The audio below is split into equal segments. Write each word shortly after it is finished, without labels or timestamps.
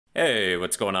Hey,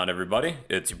 what's going on everybody?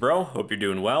 It's your bro, hope you're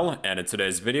doing well, and in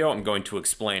today's video I'm going to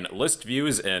explain list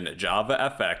views in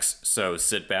JavaFX, so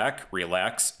sit back,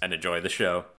 relax, and enjoy the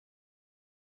show.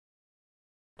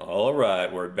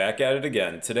 Alright, we're back at it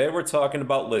again. Today we're talking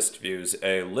about list views.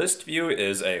 A list view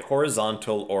is a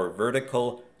horizontal or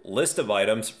vertical list of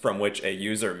items from which a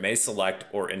user may select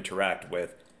or interact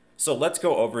with. So let's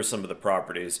go over some of the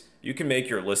properties. You can make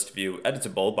your list view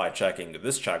editable by checking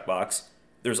this checkbox.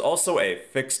 There's also a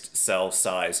fixed cell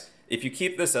size. If you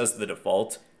keep this as the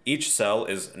default, each cell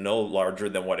is no larger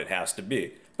than what it has to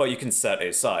be, but you can set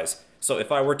a size. So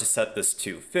if I were to set this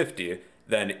to 50,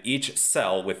 then each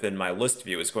cell within my list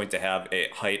view is going to have a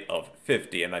height of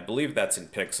 50, and I believe that's in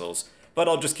pixels, but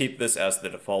I'll just keep this as the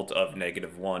default of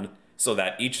 -1, so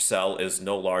that each cell is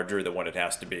no larger than what it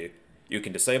has to be. You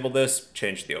can disable this,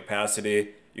 change the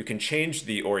opacity, you can change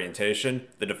the orientation.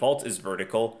 The default is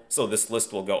vertical, so this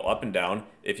list will go up and down.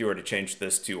 If you were to change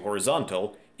this to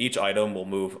horizontal, each item will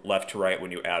move left to right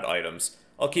when you add items.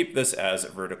 I'll keep this as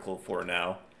vertical for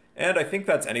now. And I think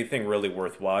that's anything really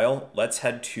worthwhile. Let's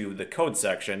head to the code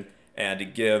section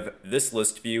and give this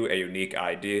list view a unique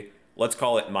ID. Let's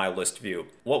call it my list view.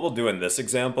 What we'll do in this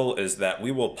example is that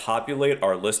we will populate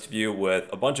our list view with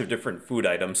a bunch of different food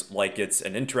items like it's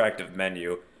an interactive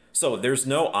menu. So there's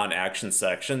no on action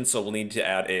section, so we'll need to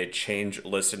add a change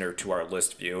listener to our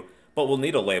list view, but we'll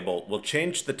need a label. We'll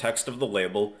change the text of the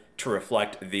label to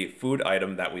reflect the food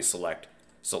item that we select.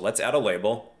 So let's add a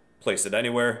label, place it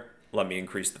anywhere. Let me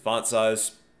increase the font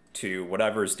size to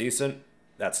whatever is decent.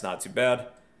 That's not too bad.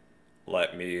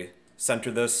 Let me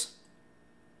center this.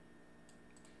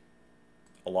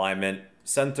 Alignment,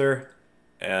 center,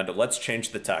 and let's change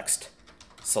the text.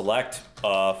 Select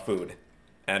food.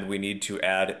 And we need to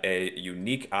add a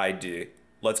unique ID.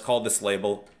 Let's call this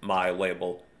label my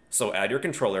label. So add your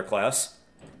controller class,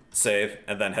 save,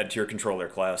 and then head to your controller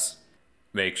class.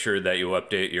 Make sure that you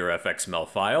update your fxml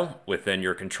file. Within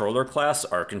your controller class,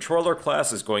 our controller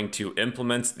class is going to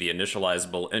implement the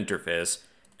initializable interface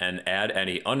and add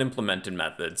any unimplemented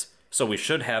methods. So we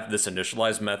should have this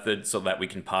initialize method so that we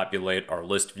can populate our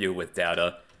list view with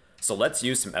data. So let's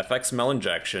use some fxml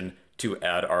injection to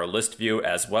add our list view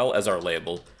as well as our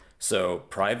label. So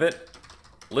private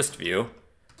list view,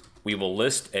 we will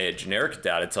list a generic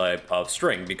data type of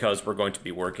string because we're going to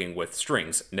be working with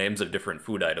strings, names of different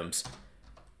food items.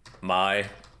 My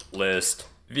list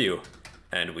view,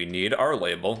 and we need our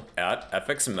label at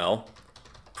fxml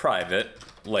private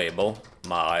label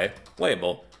my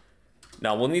label.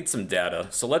 Now we'll need some data,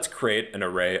 so let's create an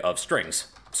array of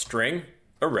strings. String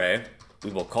array, we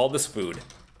will call this food.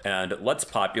 And let's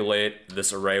populate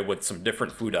this array with some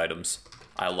different food items.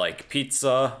 I like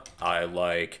pizza, I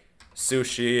like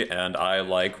sushi, and I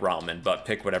like ramen, but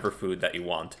pick whatever food that you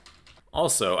want.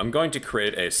 Also, I'm going to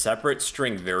create a separate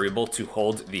string variable to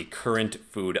hold the current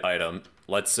food item.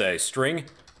 Let's say string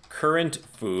current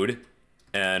food,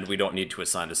 and we don't need to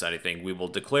assign this anything. We will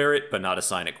declare it, but not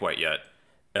assign it quite yet.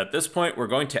 At this point, we're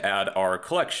going to add our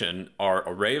collection, our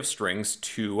array of strings,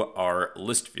 to our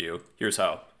list view. Here's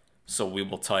how. So we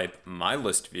will type my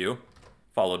list view,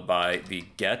 followed by the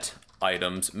get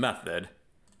items method,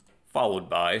 followed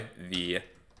by the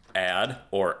add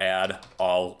or add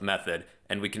all method,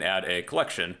 and we can add a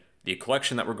collection. The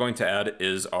collection that we're going to add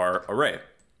is our array.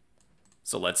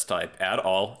 So let's type add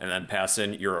all and then pass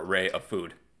in your array of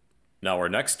food. Now our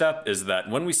next step is that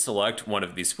when we select one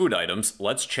of these food items,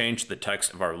 let's change the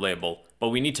text of our label, but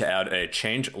we need to add a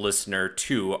change listener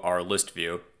to our list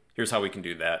view. Here's how we can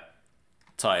do that.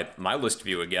 Type my list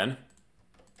view again,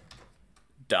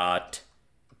 dot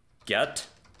get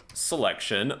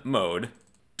selection mode,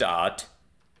 dot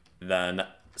then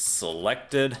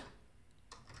selected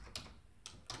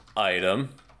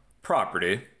item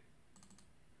property,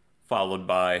 followed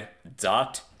by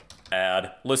dot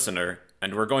add listener,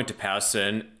 and we're going to pass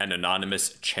in an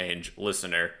anonymous change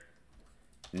listener.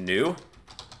 New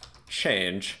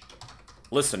change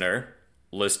listener,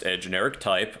 list a generic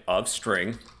type of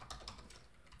string,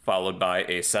 followed by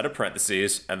a set of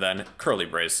parentheses, and then curly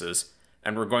braces.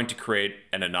 And we're going to create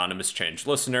an anonymous change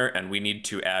listener, and we need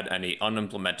to add any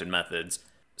unimplemented methods.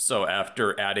 So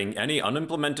after adding any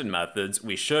unimplemented methods,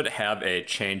 we should have a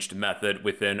changed method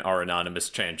within our anonymous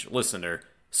change listener.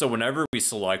 So whenever we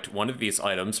select one of these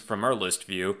items from our list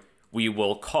view, we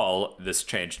will call this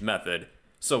changed method.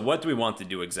 So what do we want to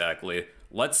do exactly?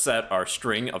 Let's set our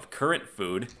string of current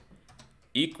food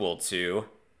equal to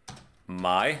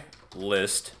my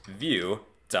list view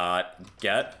dot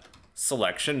get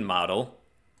selection model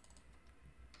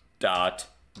dot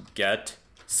get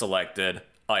selected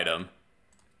item.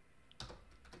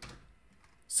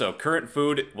 So current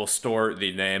food will store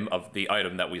the name of the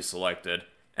item that we selected,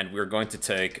 and we're going to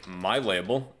take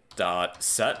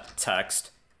mylabel.setText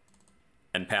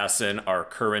and pass in our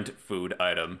current food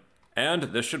item, and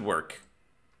this should work.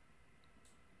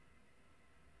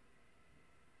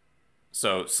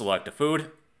 So select a food,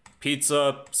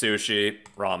 pizza, sushi,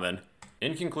 ramen.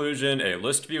 In conclusion, a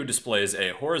list view displays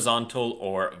a horizontal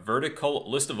or vertical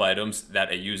list of items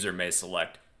that a user may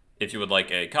select. If you would like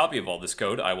a copy of all this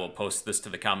code, I will post this to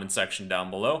the comment section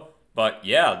down below. But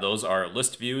yeah, those are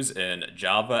list views in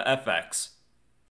JavaFX.